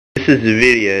This is a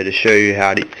video to show you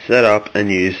how to set up and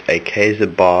use a Kaiser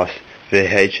Baas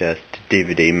VHS to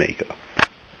DVD maker.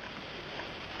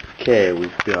 Okay,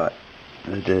 we've got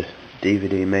the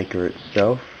DVD maker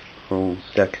itself, all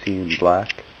sexy and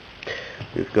black.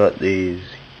 We've got these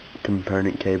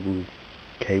component cable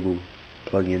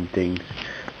plug-in things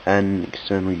and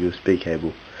external USB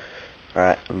cable.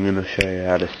 Alright, I'm going to show you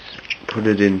how to put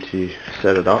it in to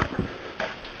set it up.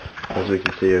 As we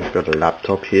can see, I've got a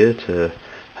laptop here to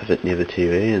have it near the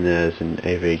TV, and there's an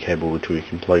AV cable which we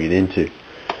can plug it into.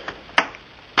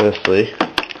 Firstly,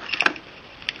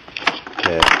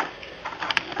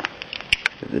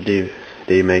 the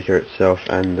DVD maker itself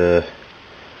and the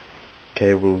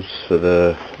cables for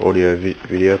the audio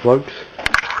video plugs.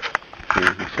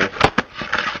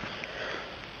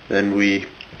 Then we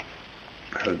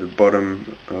have the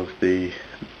bottom of the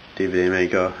DVD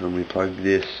maker and we plug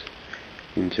this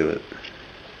into it.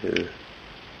 So, just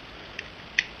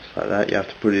like that. You have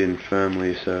to put it in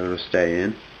firmly so it'll stay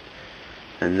in.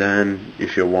 And then,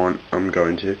 if you want, I'm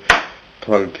going to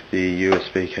plug the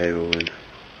USB cable in.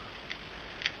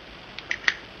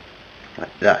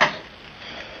 Like that.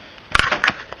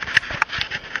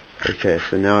 Okay,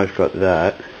 so now I've got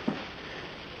that,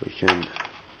 we can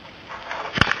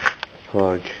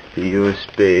plug the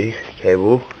USB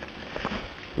cable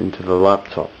into the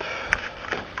laptop.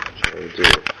 So we'll do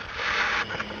it.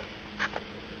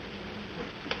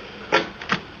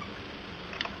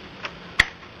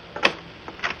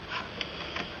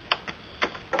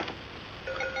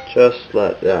 Just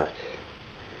like that.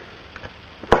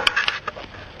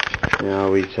 Now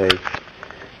we take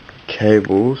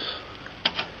cables,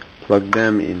 plug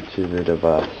them into the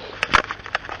device.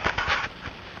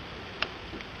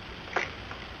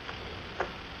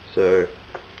 So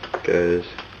it goes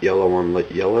yellow on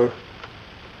lit yellow.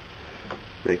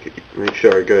 Make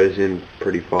sure it goes in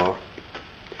pretty far.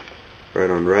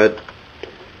 Red on red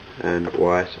and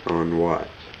white on white.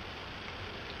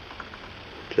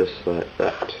 Just like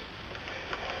that.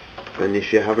 And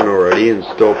if you haven't already,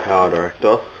 install Power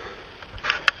Director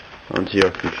onto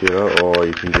your computer, or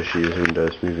you can just use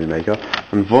Windows Movie Maker.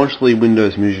 Unfortunately,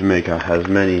 Windows Movie Maker has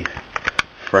many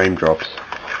frame drops,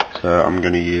 so I'm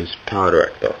going to use Power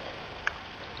Director.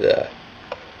 There.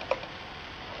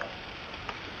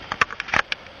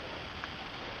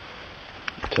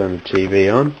 Turn the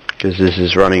TV on, because this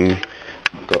is running,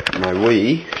 I've got my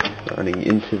Wii running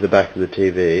into the back of the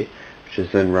TV, which is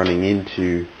then running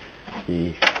into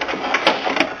the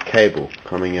cable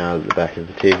coming out of the back of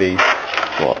the TV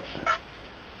slot.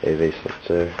 AV slot.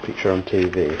 So picture on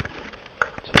TV.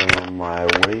 Turn on my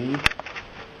Wii.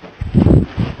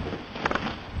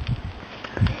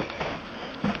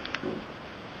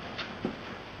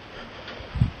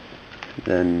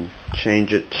 Then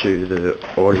change it to the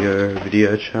audio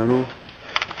video channel.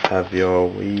 Have your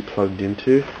Wii plugged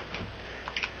into.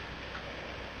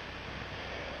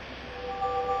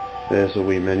 There's a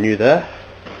Wii menu there.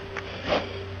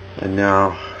 And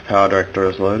now Power Director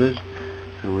is loaded,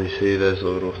 and we see there's a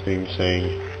little thing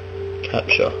saying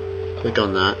capture. Click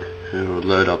on that and it will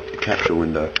load up the capture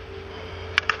window.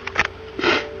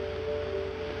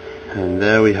 And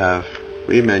there we have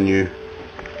Wii menu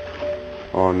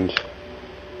on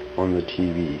the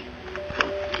TV.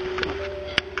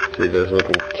 See, there's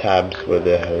little tabs where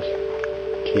there has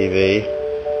TV,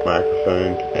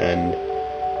 microphone, and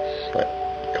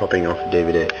copying off a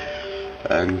DVD.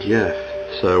 And yeah,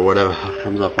 so whatever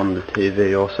comes up on the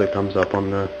TV also comes up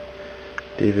on the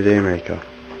DVD maker.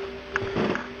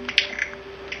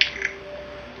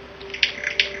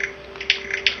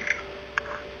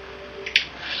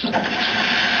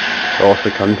 It also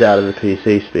comes out of the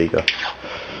PC speaker.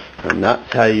 And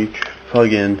that's how you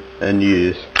plug in and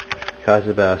use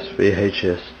Kaiser Baas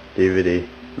VHS DVD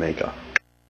maker.